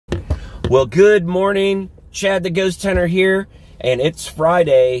Well, good morning. Chad the Ghost Hunter here, and it's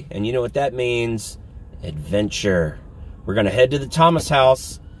Friday, and you know what that means? Adventure. We're going to head to the Thomas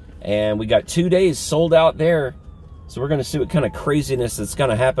house, and we got 2 days sold out there. So we're going to see what kind of craziness that's going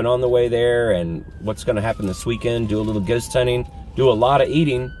to happen on the way there and what's going to happen this weekend. Do a little ghost hunting, do a lot of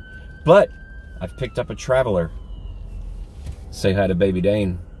eating, but I've picked up a traveler. Say hi to baby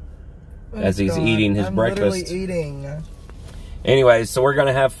Dane as he's eating his breakfast. Literally eating. Anyways, so we're going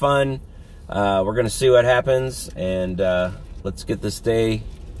to have fun. We're going to see what happens, and let's get this day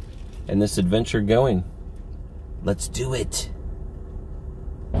and this adventure going. Let's do it.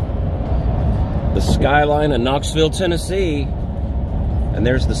 The skyline of Knoxville, Tennessee. And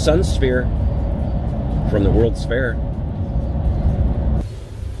there's the Sun Sphere from the World's Fair.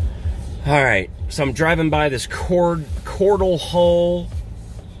 All right, so I'm driving by this Cordell Hull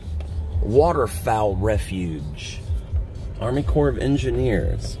Waterfowl Refuge. Army Corps of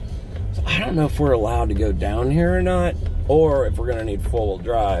Engineers. So I don't know if we're allowed to go down here or not, or if we're gonna need four-wheel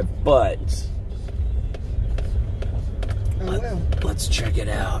drive, but let's check it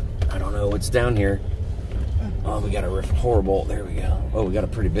out. I don't know what's down here. Oh, we got a horrible, there we go. Oh, we got a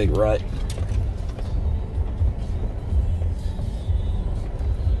pretty big rut.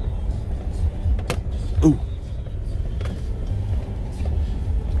 Ooh.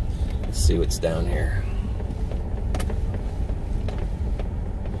 Let's see what's down here.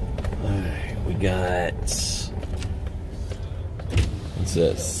 Alright, we got, what's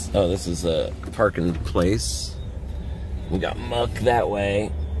this? Oh, this is a parking place. We got muck that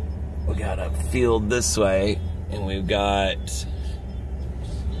way. We got a field this way. And we've got,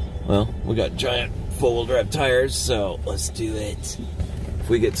 well, we got giant four-wheel drive tires, so let's do it. If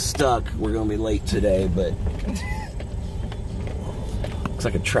we get stuck, we're gonna be late today, but looks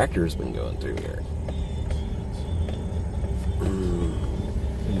like a tractor has been going through here.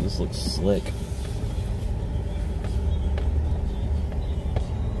 This looks slick.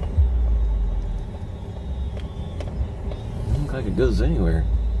 Doesn't look like it goes anywhere.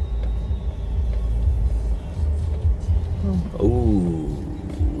 Oh,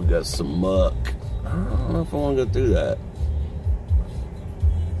 we got some muck. I don't know if I want to go through that.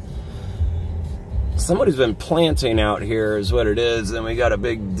 Somebody's been planting out here is what it is, and we got a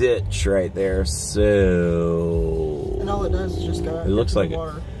big ditch right there, so... And all it does is just go out it looks like the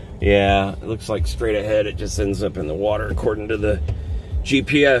water. Yeah, it looks like straight ahead it just ends up in the water according to the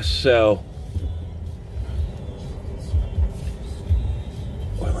GPS, so...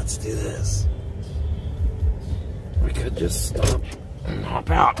 Well, let's do this. We could just stop and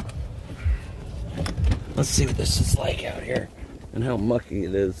hop out. Let's see what this is like out here and how mucky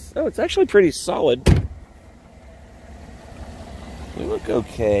it is. Oh, it's actually pretty solid. We look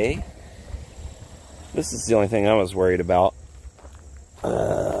okay. This is the only thing I was worried about.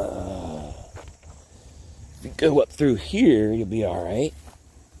 If you go up through here, you'll be all right.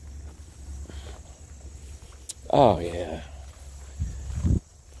 Oh, yeah.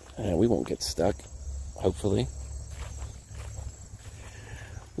 We won't get stuck, hopefully.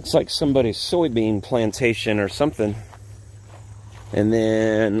 Looks like somebody's soybean plantation or something. And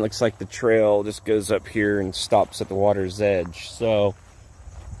then looks like the trail just goes up here and stops at the water's edge. So,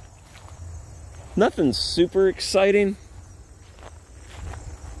 nothing super exciting.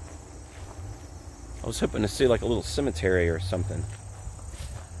 I was hoping to see like a little cemetery or something.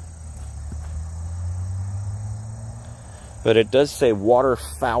 But it does say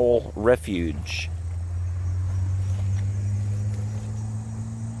Waterfowl Refuge.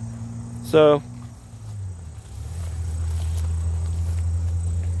 So,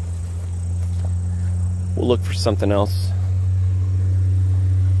 we'll look for something else.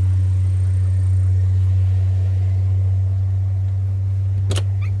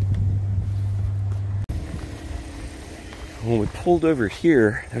 When we pulled over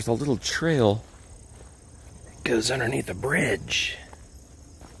here, there's a little trail that goes underneath a bridge.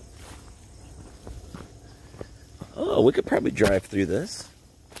 Oh, we could probably drive through this.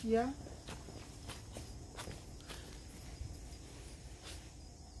 Yeah.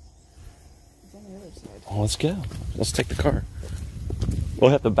 It's on the other side. Well, let's go. Let's take the car.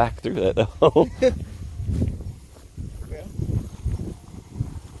 We'll have to back through that though. Yeah.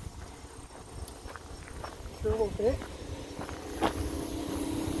 Sure will fit.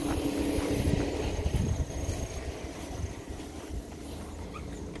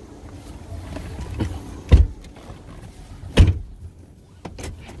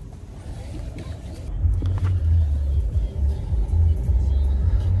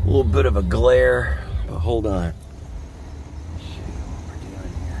 A little bit of a glare, but hold on.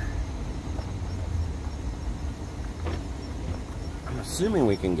 assuming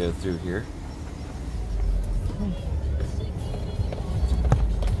we can go through here.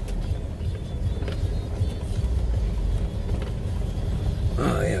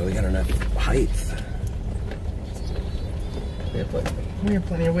 Oh yeah, we got enough height. We have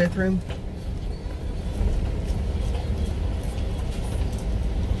plenty of width room.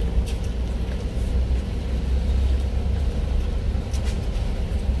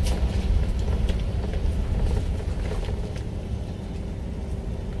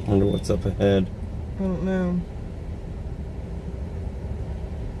 Wonder what's up ahead. I don't know.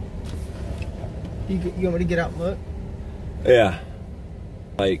 You want me to get out and look? Yeah.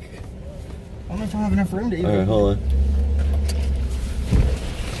 Like. I don't know if I have enough room to even. Alright, hold on.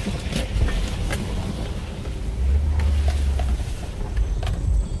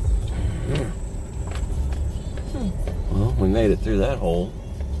 Well, we made it through that hole.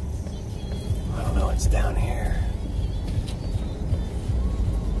 I don't know what's down here.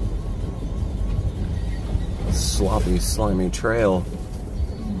 Sloppy, slimy trail.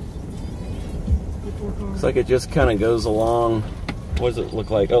 Looks like it just kind of goes along. What does it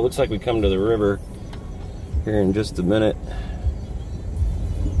look like? Oh, it looks like we come to the river here in just a minute.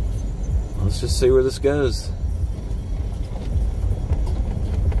 Let's just see where this goes.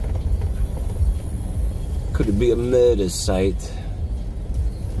 Could it be a murder site?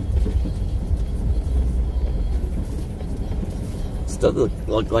 This doesn't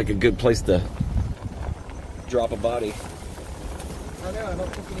look like a good place to drop a body. I know, I don't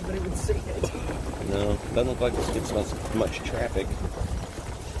think anybody would see it. No, doesn't look like this gets much traffic.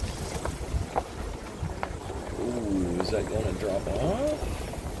 Ooh, is that gonna drop off?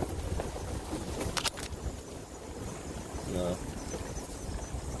 No.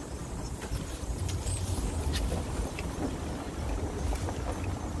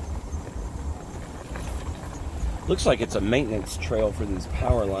 Looks like it's a maintenance trail for these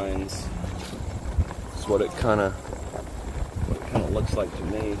power lines. That's what it kind of looks like to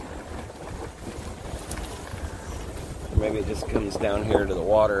me. Or maybe it just comes down here to the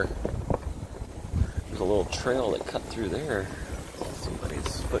water. There's a little trail that cut through there.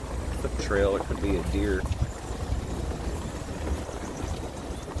 Somebody's foot trail. It could be a deer.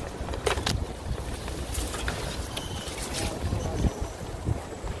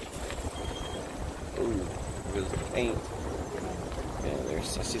 Ooh, there's the paint. Yeah, I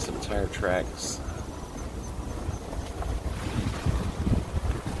see some tire tracks.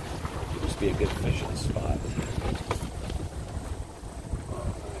 Be a good fishing spot. Alright,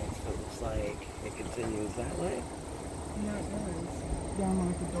 so it looks like it continues that way. Yeah, it does. Down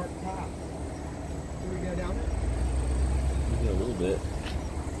like a dark path. Do we go down it? Maybe a little bit.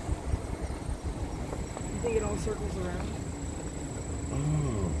 You think it all circles around?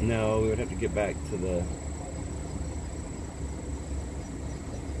 Oh, no, we would have to get back to the...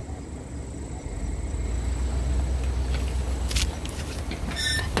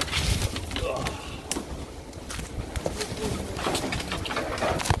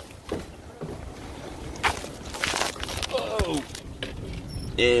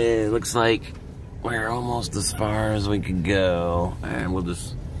 It looks like we're almost as far as we could go, and we'll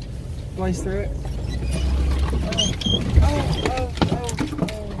just Slice through it.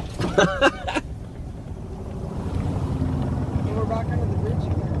 And we're back under the bridge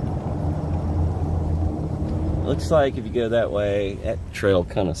again. looks like if you go that way, that trail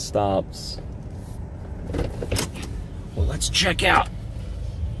kind of stops. Well, let's check out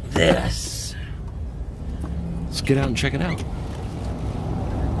this. Let's get out and check it out.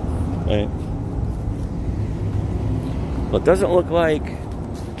 Right. Well, it doesn't look like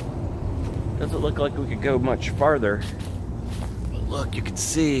we could go much farther. But look, you can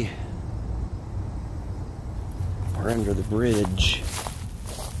see we're under the bridge.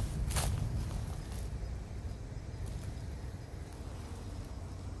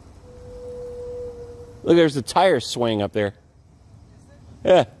 Look, there's a tire swing up there.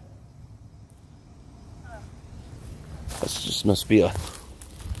 Yeah. This just must be a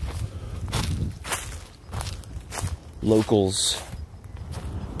locals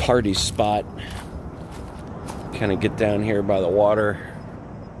party spot. Kind of get down here by the water.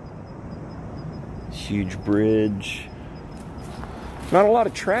 Huge bridge. Not a lot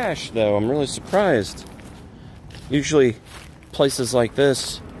of trash though. I'm really surprised. Usually places like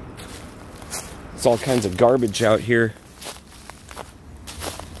this, it's all kinds of garbage out here.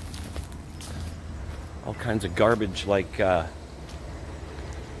 All kinds of garbage like yeah,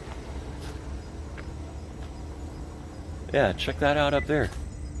 check that out up there.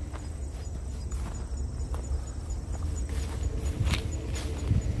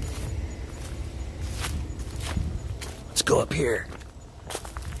 Let's go up here.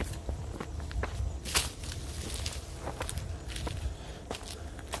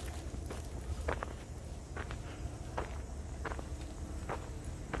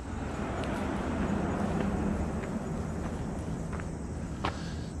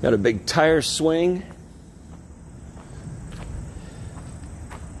 Got a big tire swing.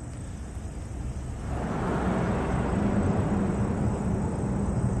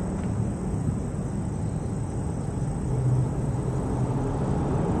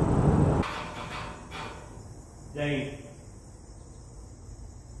 Dang.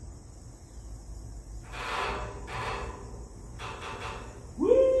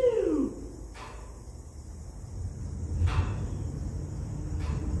 Woo!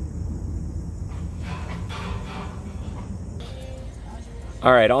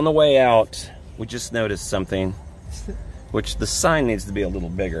 All right, on the way out, we just noticed something, which the sign needs to be a little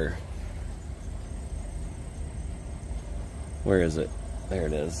bigger. Where is it? There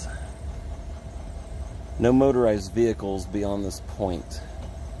it is. No motorized vehicles beyond this point.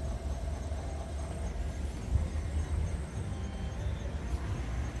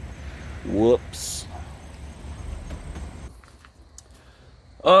 Whoops.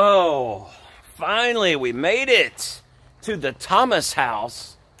 Oh, finally we made it to the Thomas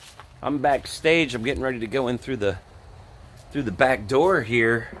house. I'm backstage. I'm getting ready to go in through the back door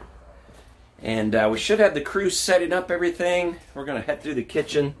here. And we should have the crew setting up everything. We're gonna head through the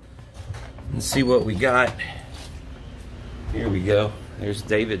kitchen and see what we got. Here we go. There's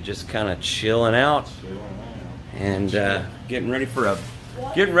David just kind of chilling out and getting ready for a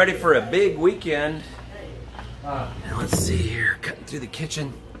big weekend. Now let's see here, cutting through the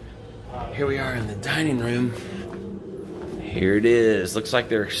kitchen. Here we are in the dining room. Here it is. Looks like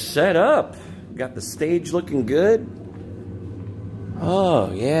they're set up. Got the stage looking good.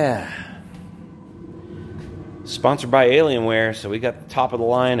 Oh yeah. Sponsored by Alienware, so we got the top of the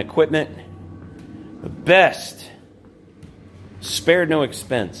line equipment. The best. Spared no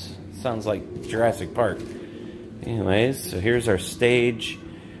expense. Sounds like Jurassic Park. Anyways, so here's our stage.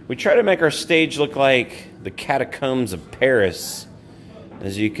 We try to make our stage look like the catacombs of Paris.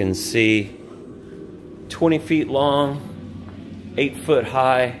 As you can see, 20 feet long, 8 foot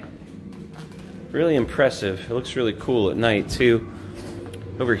high. Really impressive. It looks really cool at night too.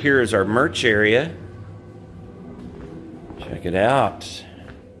 Over here is our merch area. Check it out.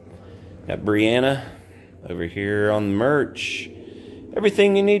 Got Brianna over here on the merch.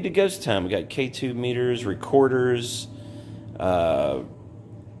 Everything you need to ghost hunt. We got K2 meters, recorders,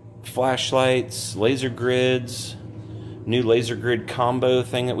 flashlights, laser grids, new laser grid combo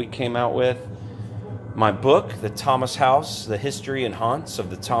thing that we came out with. My book, The Thomas House, The History and Haunts of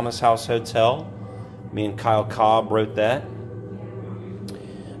the Thomas House Hotel. Me and Kyle Cobb wrote that.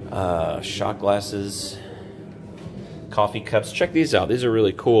 Shot glasses, coffee cups. Check these out. These are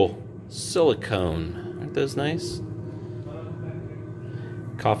really cool. Silicone. Aren't those nice?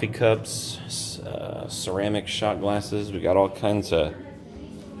 Coffee cups, ceramic shot glasses. We got all kinds of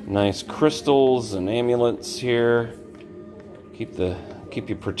nice crystals and amulets here. Keep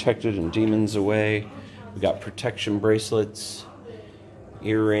you protected and demons away. We got protection bracelets,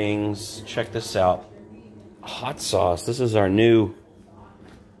 earrings. Check this out. Hot sauce. This is our new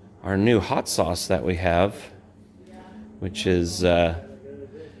hot sauce that we have, which is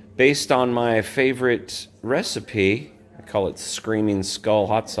based on my favorite recipe. I call it Screaming Skull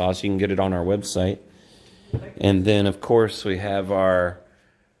Hot Sauce. You can get it on our website. And then, of course, we have our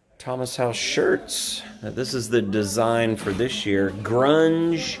Thomas House shirts. This is the design for this year.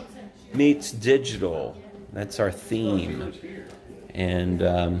 Grunge meets digital. That's our theme. And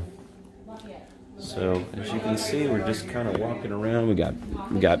so, as you can see, we're just kind of walking around.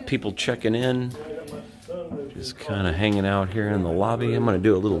 We got people checking in. Just kind of hanging out here in the lobby. I'm going to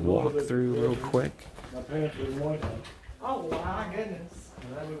do a little walkthrough real quick. Oh my goodness. So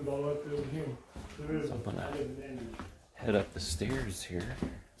I'm going to head up the stairs here.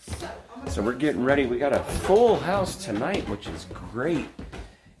 So we're getting ready. We got a full house tonight, which is great.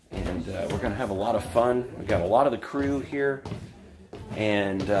 And we're going to have a lot of fun. We got a lot of the crew here.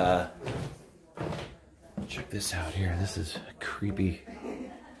 And check this out here. This is a creepy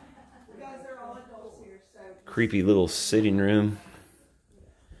little sitting room.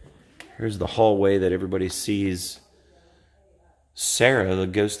 Here's the hallway that everybody sees Sarah, the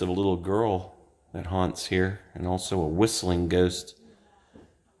ghost of a little girl that haunts here, and also a whistling ghost.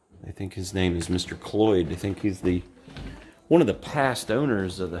 I think his name is Mr. Cloyd. I think he's one of the past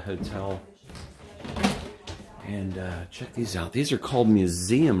owners of the hotel. And check these out. These are called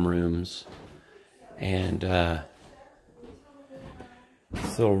museum rooms. And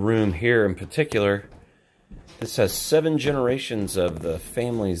this little room here in particular, this has 7 generations of the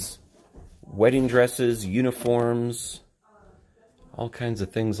family's wedding dresses, uniforms, all kinds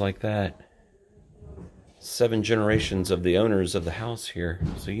of things like that. 7 generations of the owners of the house here.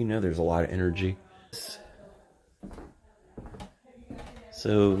 So you know there's a lot of energy.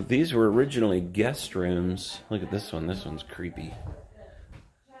 So these were originally guest rooms. Look at this one. This one's creepy.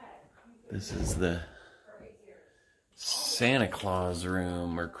 This is the Santa Claus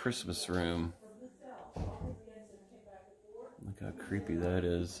room or Christmas room. Look how creepy that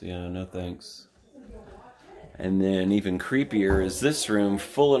is. Yeah, no thanks. And then even creepier is this room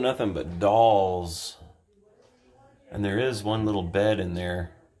full of nothing but dolls. And there is one little bed in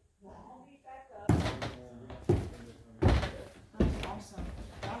there. That's awesome.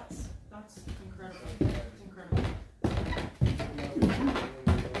 That's incredible. It's incredible.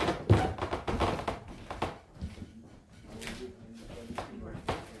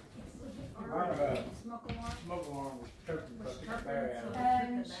 Smoke alarm was token, but it's bad.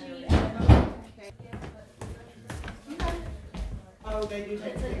 Oh, they do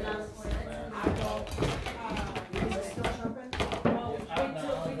take pictures. I don't. Is it still chirping?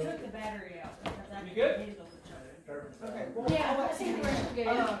 We took the battery out. You good? Okay. Well, Yeah, I think the rest are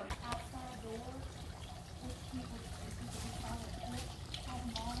good.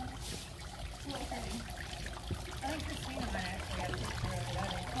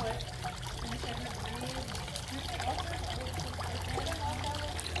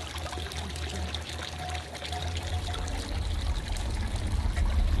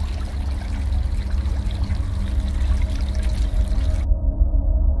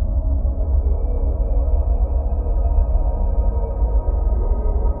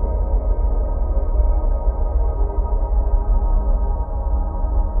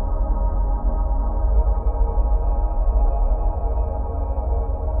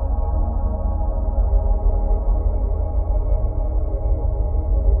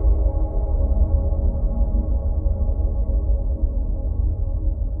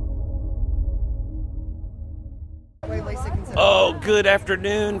 Oh, good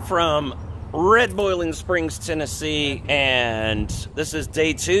afternoon from Red Boiling Springs, Tennessee, and this is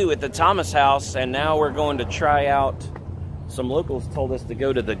day 2 at the Thomas House, and now we're going to try out. Some locals told us to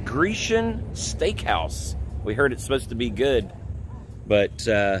go to the Grecian Steakhouse. We heard it's supposed to be good, but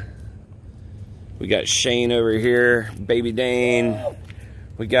we got Shane over here, Baby Dane.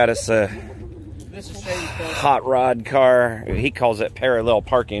 We got us a hot rod car. He calls it parallel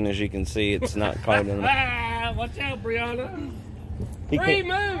parking, as you can see. It's not called in. Watch out, Brianna. He can't.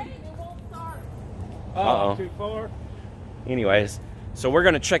 Move. Uh-oh. Too far. Anyways, so we're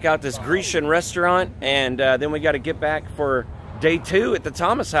going to check out this Grecian restaurant, and then we got to get back for day 2 at the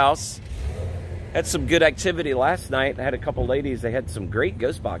Thomas House. Had some good activity last night. I had a couple ladies. They had some great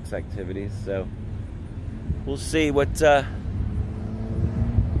ghost box activities, so we'll see what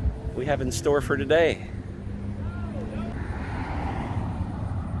we have in store for today.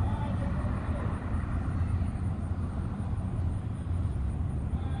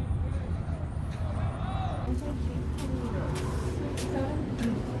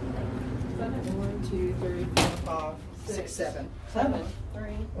 Seven.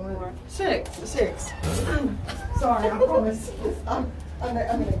 3, 4, 6. Sorry, I promise. I'm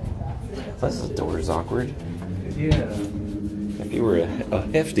gonna. This door's awkward. Yeah. If you were a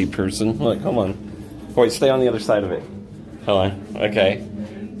hefty person, look, come on. Wait, stay on the other side of it. Hold on. Okay.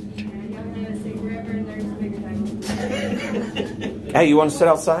 Hey, you want to sit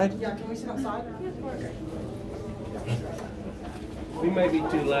outside? Yeah, can we sit outside? We may be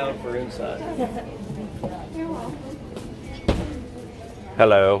too loud for inside. Hello.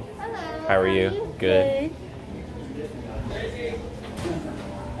 Hello. How are you? Good.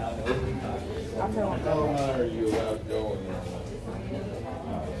 How are you outgoing?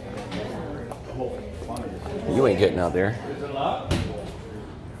 You ain't getting out there. Is it locked?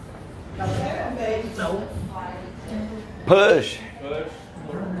 Push. Push.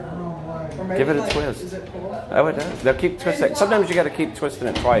 Give it a twist. Is it cool? Oh, it does. They'll keep twisting. Sometimes you got to keep twisting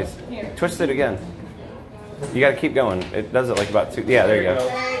it twice. Twist it again. You got to keep going. It does it like about 2. Yeah, there you go.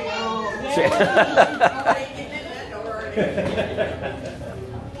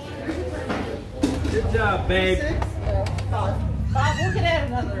 Good job, babe. 6? 5. We could add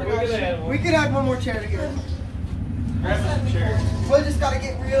another one. We could add one more chair together. Grab us a chair. We'll just gotta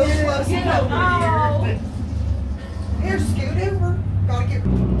get real close and over here. Here, scoot over. Gotta get.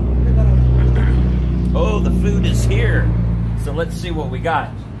 Oh, the food is here. So let's see what we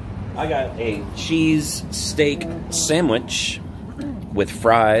got. I got a cheese steak sandwich with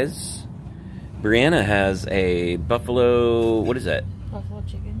fries. Brianna has a buffalo, what is that? Buffalo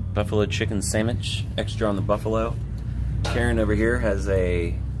chicken. Buffalo chicken sandwich, extra on the buffalo. Karen over here has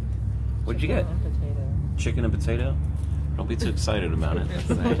a, what'd you get? Chicken and potato. Don't be too excited about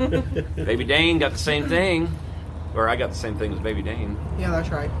it. Baby Dane got the same thing. Or I got the same thing as Baby Dane. Yeah, that's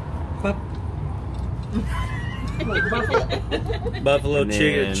right. Buffalo And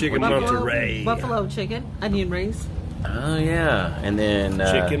chicken, then- chicken Monterey. Buffalo chicken, onion rings. Oh yeah, and then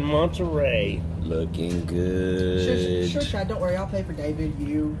Chicken Monterey. looking good. Sure, Chad, don't worry, I'll pay for David,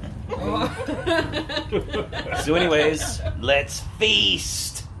 you. So anyways, let's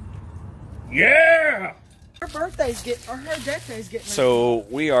feast. Yeah! Her death day's getting So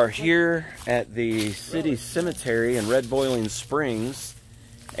we are here at the city cemetery in Red Boiling Springs,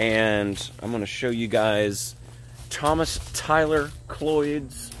 and I'm going to show you guys Thomas Tyler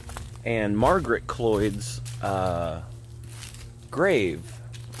Cloyd's and Margaret Cloyd's grave,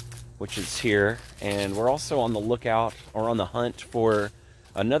 which is here. And we're also on the lookout, or on the hunt, for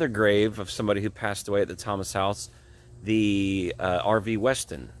another grave of somebody who passed away at the Thomas house, the RV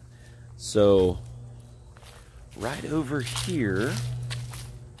Weston. So right over here,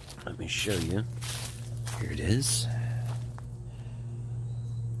 let me show you. Here it is.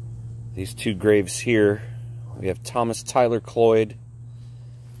 These two graves here, we have Thomas Tyler Cloyd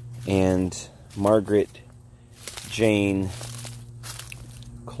and Margaret Jane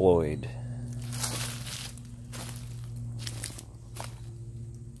Cloyd.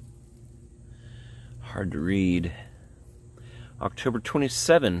 Hard to read. October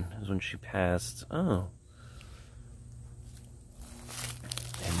 27 is when she passed. Oh.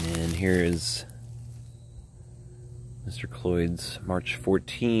 And then here is Mr. Cloyd's March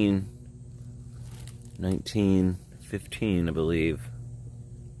 14, 1915, I believe.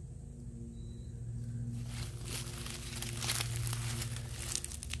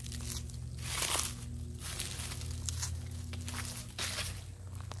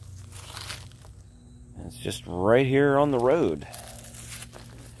 And it's just right here on the road,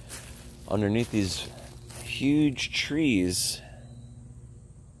 underneath these huge trees.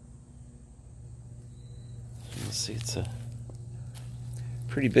 Let's see, it's a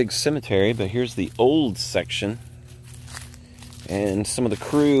pretty big cemetery, but here's the old section. And some of the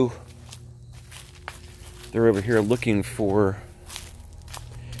crew, they're over here looking for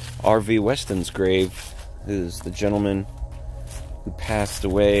RV Weston's grave, who's the gentleman who passed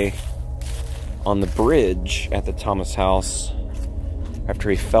away on the bridge at the Thomas house after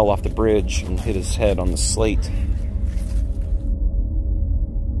he fell off the bridge and hit his head on the slate.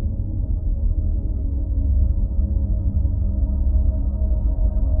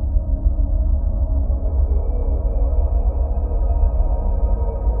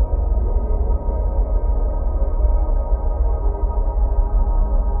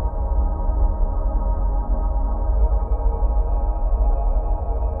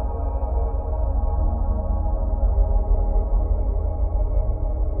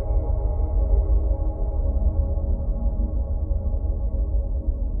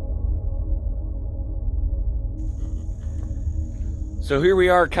 So here we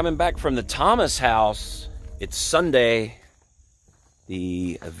are coming back from the Thomas house. It's Sunday.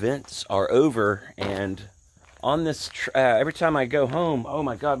 The events are over, and on this, every time I go home, oh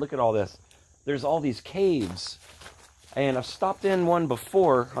my God, look at all this. There's all these caves, and I stopped in one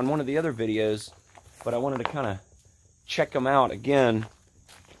before on one of the other videos, but I wanted to kind of check them out again,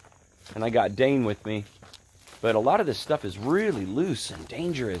 and I got Dane with me. But a lot of this stuff is really loose and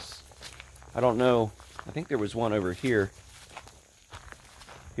dangerous. I don't know. I think there was one over here.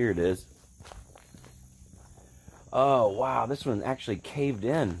 Here it is. Oh, wow. This one actually caved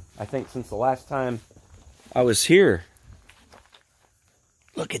in, I think, since the last time I was here.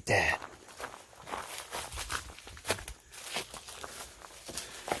 Look at that.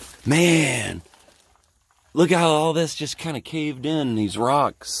 Man. Look how all this just kind of caved in, these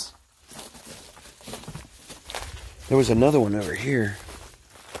rocks. There was another one over here.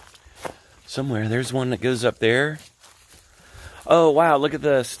 Somewhere. There's one that goes up there. Oh, wow, look at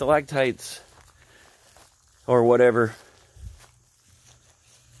the stalactites, or whatever.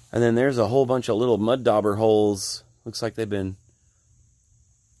 And then there's a whole bunch of little mud dauber holes. Looks like they've been...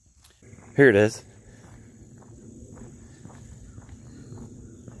 Here it is.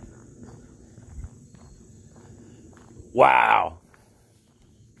 Wow.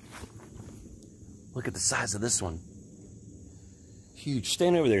 Look at the size of this one. Huge.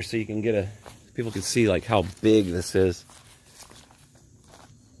 Stand over there so you can get a... People can see, like, how big this is.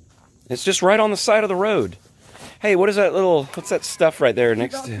 It's just right on the side of the road. Hey, what is that little, what's that stuff right there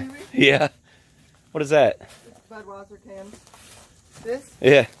next to? Yeah. What is that? It's Budweiser can. This?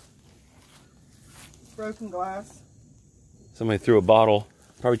 Yeah. Broken glass. Somebody threw a bottle.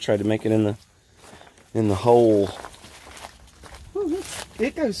 Probably tried to make it in the hole. Ooh,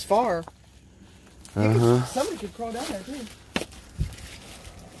 it goes far. Somebody could crawl down there too.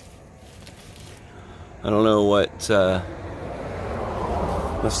 I don't know what,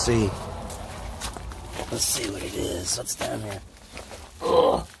 let's see. Let's see what it is. What's down here?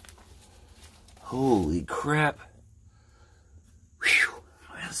 Ugh. Holy crap. Whew.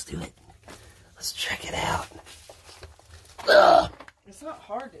 Let's do it. Let's check it out. Ugh. It's not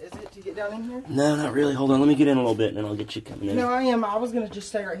hard, is it, to get down in here? No, not really. Hold on. Let me get in a little bit, and then I'll get you coming in. No, I am. I was going to just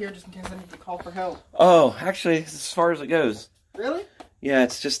stay right here just in case I need to call for help. Oh, actually, it's as far as it goes. Really? Yeah,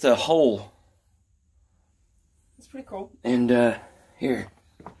 it's just a hole. That's pretty cool. And, here.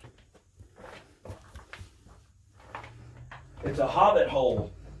 It's a hobbit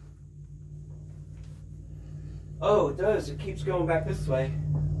hole. Oh, it does. It keeps going back this way.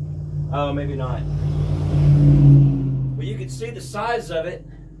 Oh, maybe not. Well, you can see the size of it.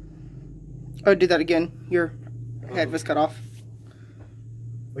 Oh, do that again. Your head was cut off.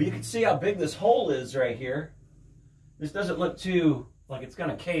 Well, you can see how big this hole is right here. This doesn't look too like it's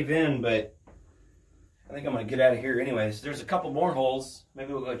going to cave in, but I think I'm going to get out of here anyways. There's a couple more holes.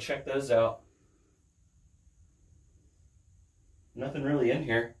 Maybe we'll go check those out. Nothing really in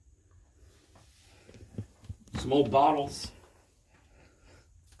here. Some old bottles.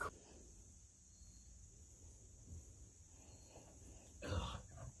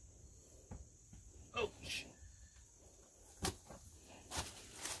 Oh, shit.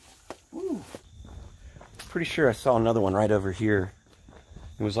 Woo. Pretty sure I saw another one right over here.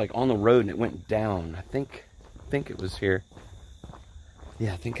 It was like on the road and it went down. I think it was here.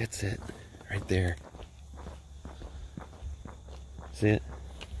 Yeah, I think that's it. Right there. See it?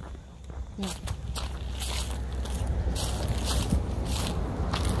 Yeah.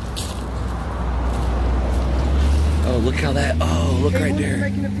 Oh, look how that, oh, look right there.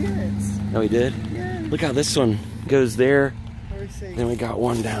 Make an appearance. Oh, he did? Yeah. Look how this one goes there. Let me see. Then we got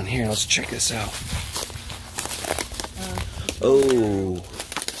one down here. Let's check this out. Oh.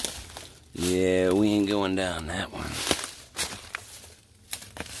 Yeah, we ain't going down that one.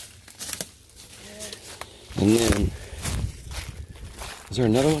 And then, is there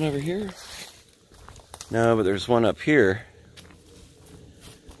another one over here? No, but there's one up here.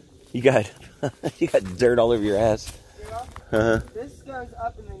 You got you got dirt all over your ass. Yeah. This goes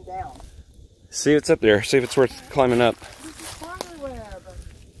up and then down. See what's up there. See if it's worth climbing up. This is spider web.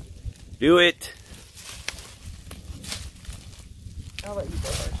 Do it. I'll let you go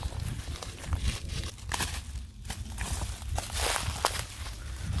first.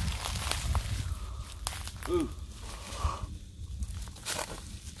 Ooh.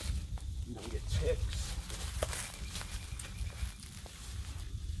 You don't get ticks.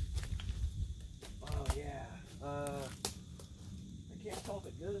 Oh yeah. I can't tell if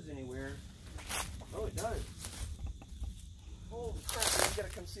it goes anywhere. Oh, it does. Holy crap! You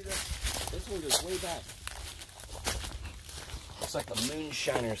gotta come see this. This one goes way back. It's like a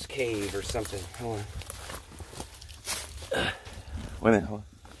moonshiner's cave or something. Hold on. Wait a minute. Hold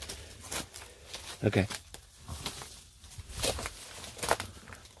on. Okay.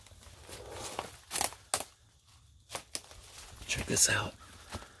 Check this out.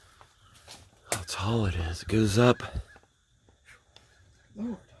 How tall it is. It goes up.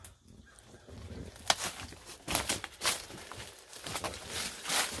 Lord.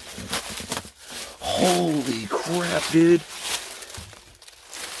 Holy crap, dude.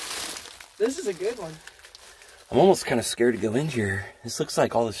 This is a good one. I'm almost kind of scared to go in here. This looks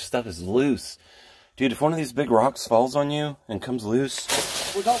like all this stuff is loose. Dude, if one of these big rocks falls on you and comes loose...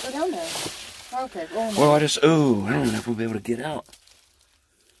 Well, don't go down there. Okay. Oh, no. Well, I don't know if we'll be able to get out.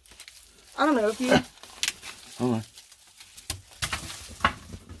 I don't know if you... Hold on.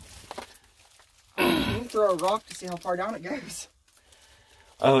 You can throw a rock to see how far down it goes.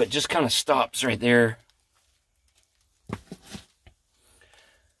 Oh, it just kind of stops right there.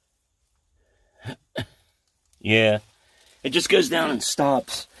 Yeah. It just goes down and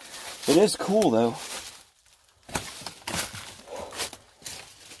stops. It is cool, though.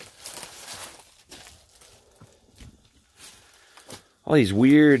 All these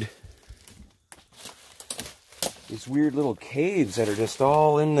weird little caves that are just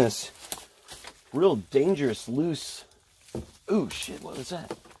all in this real dangerous, loose... Ooh, shit, what was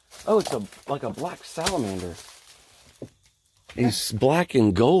that? Oh, it's like a black salamander. It's black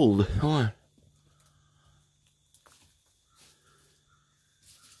and gold. Hold on.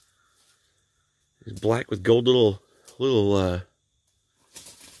 It's black with gold little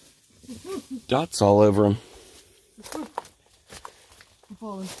dots all over them.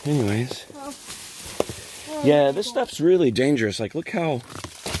 Anyways. Yeah, this stuff's really dangerous. Like, look how,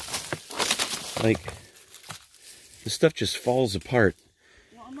 like, this stuff just falls apart.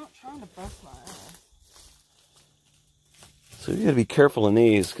 Well, I'm not trying to bust my ass. So you gotta be careful in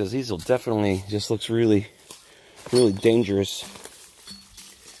these, because these will definitely, just looks really, really dangerous.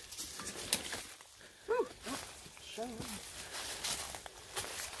 Whew.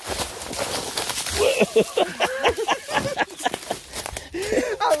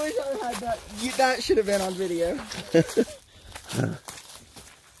 I wish I had that. That should have been on video.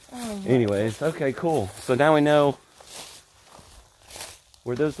 Anyways, okay, cool. So now we know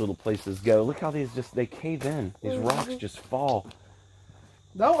where those little places go. Look how these they cave in. These rocks just fall.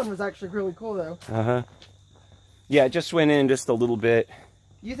 That one was actually really cool, though. Uh-huh. Yeah, it just went in just a little bit.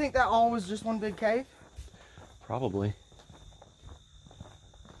 You think that all was just one big cave? Probably.